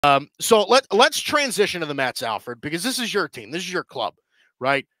So let's transition to the Mets, Alfred, because this is your team. This is your club,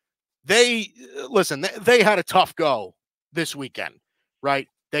 right? They had a tough go this weekend, right?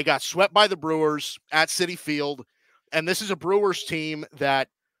 They got swept by the Brewers at Citi Field, and this is a Brewers team that,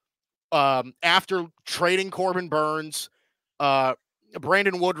 after trading Corbin Burns,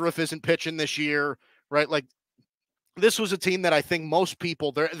 Brandon Woodruff isn't pitching this year, right? Like, this was a team that I think most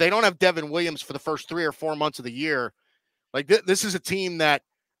people, they don't have Devin Williams for the first 3 or 4 months of the year. Like, this is a team that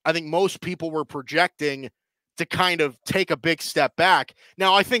I think most people were projecting to kind of take a big step back.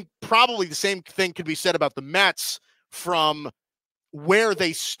 Now, I think probably the same thing could be said about the Mets from where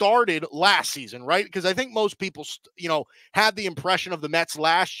they started last season, right? Because I think most people, had the impression of the Mets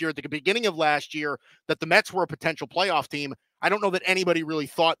last year, at the beginning of last year, that the Mets were a potential playoff team. I don't know that anybody really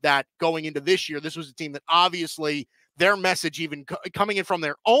thought that going into this year. This was a team that obviously their message, even coming in from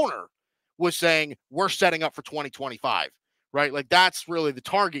their owner, was saying, we're setting up for 2025, right? Like, that's really the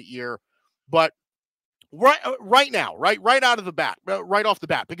target year. But right now, right out of the bat, right off the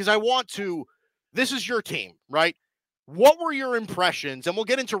bat, because this is your team, right? What were your impressions? And we'll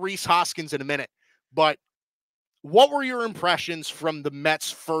get into Rhys Hoskins in a minute, but what were your impressions from the Mets'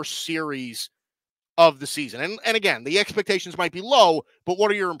 first series of the season? And again, the expectations might be low, but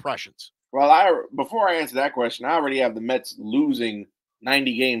what are your impressions? Well, before I answer that question, I already have the Mets losing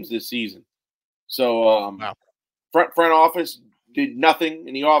 90 games this season. So Wow. front office did nothing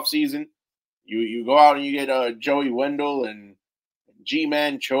in the offseason. You go out and you get Joey Wendell and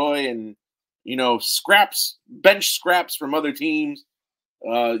G-Man Choi and bench scraps from other teams.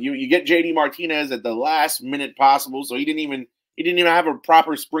 You get JD Martinez at the last minute possible, so he didn't even have a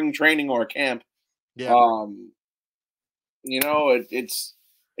proper spring training or a camp. Yeah. It's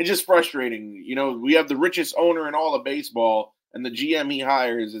just frustrating. We have the richest owner in all of baseball, and the GM he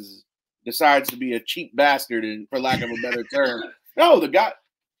hires decides to be a cheap bastard, and for lack of a better term. No, the guy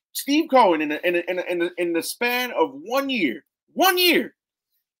Steve Cohen in the span of 1 year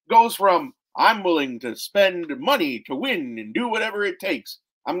goes from, I'm willing to spend money to win and do whatever it takes,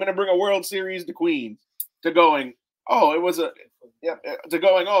 I'm going to bring a World Series to Queens, to going, I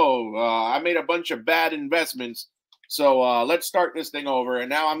made a bunch of bad investments, so let's start this thing over. And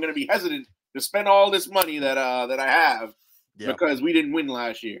now I'm going to be hesitant to spend all this money that I have because we didn't win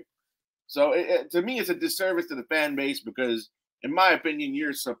last year. So to me, it's a disservice to the fan base because, in my opinion,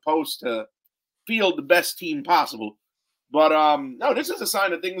 you're supposed to field the best team possible. But no, this is a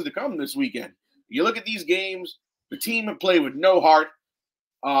sign of things to come this weekend. You look at these games, the team have played with no heart,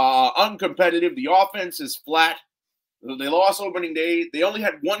 uncompetitive. The offense is flat. They lost opening day. They only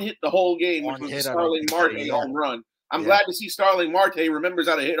had one hit the whole game, which was the Starling Marte home run. I'm glad to see Starling Marte remembers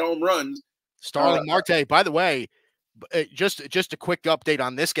how to hit home runs. Starling Marte, by the way, just a quick update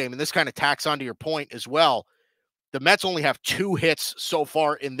on this game, and this kind of tacks onto your point as well. The Mets only have 2 hits so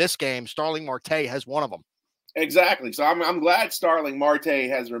far in this game. Starling Marte has one of them. Exactly. So I'm glad Starling Marte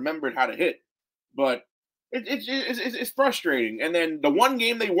has remembered how to hit, but it's frustrating. And then the one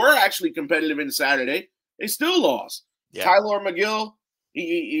game they were actually competitive in Saturday, they still lost. Yeah. Tyler McGill,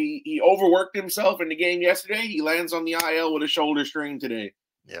 he overworked himself in the game yesterday. He lands on the IL with a shoulder strain today.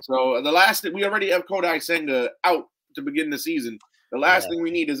 Yep. So we already have Kodai Senga out to begin the season. The last thing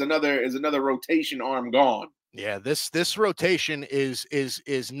we need is another rotation arm gone. Yeah, this rotation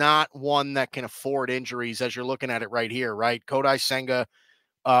is not one that can afford injuries, as you're looking at it right here, right? Kodai Senga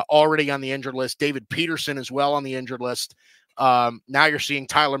already on the injured list. David Peterson as well on the injured list. Now you're seeing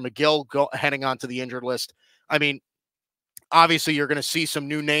Tyler McGill heading onto the injured list. I mean, obviously you're going to see some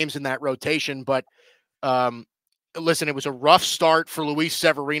new names in that rotation, but listen, it was a rough start for Luis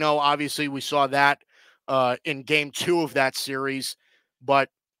Severino. Obviously, we saw that in game 2 of that series. But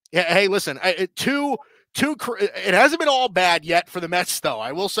hey, listen, it hasn't been all bad yet for the Mets, though.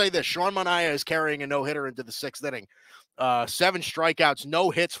 I will say this: Sean Manaea is carrying a no-hitter into the 6th inning. 7 strikeouts,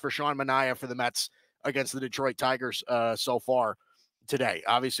 no hits for Sean Manaea for the Mets against the Detroit Tigers so far today.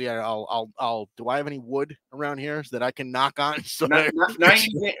 Obviously, I'll. Do I have any wood around here that I can knock on? So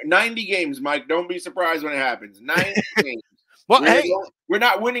 90 games, Mike. Don't be surprised when it happens. 90 games. Well, we're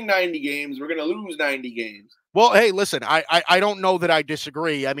not winning 90 games. We're going to lose 90 games. Well, hey, listen, I don't know that I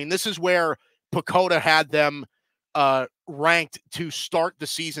disagree. I mean, this is where Pacoda had them ranked to start the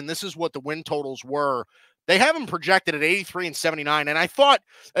season. This is what the win totals were. They have them projected at 83 and 79. And I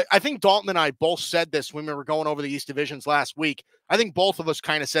think Dalton and I both said this when we were going over the East Divisions last week. I think both of us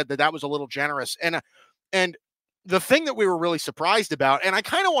kind of said that was a little generous. And the thing that we were really surprised about, and I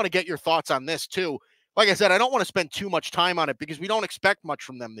kind of want to get your thoughts on this too. Like I said, I don't want to spend too much time on it because we don't expect much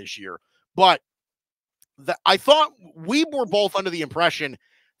from them this year. But I thought we were both under the impression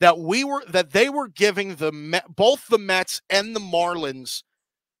that they were giving both the Mets and the Marlins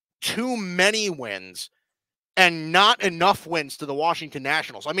too many wins and not enough wins to the Washington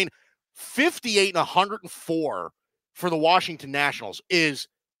Nationals. I mean, 58 and 104 for the Washington Nationals is,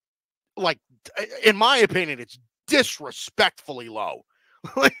 like, in my opinion, it's disrespectfully low.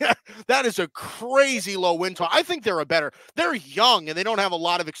 That is a crazy low win total. I think they're young and they don't have a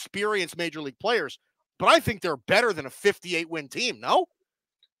lot of experienced major league players, but I think they're better than a 58 win team. No?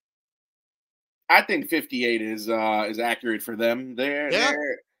 I think 58 is accurate for them. They're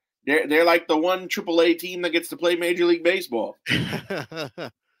like the one AAA team that gets to play Major League Baseball.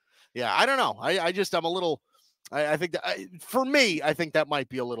 Yeah, I don't know. I'm a little. I think that for me, I think that might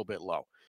be a little bit low.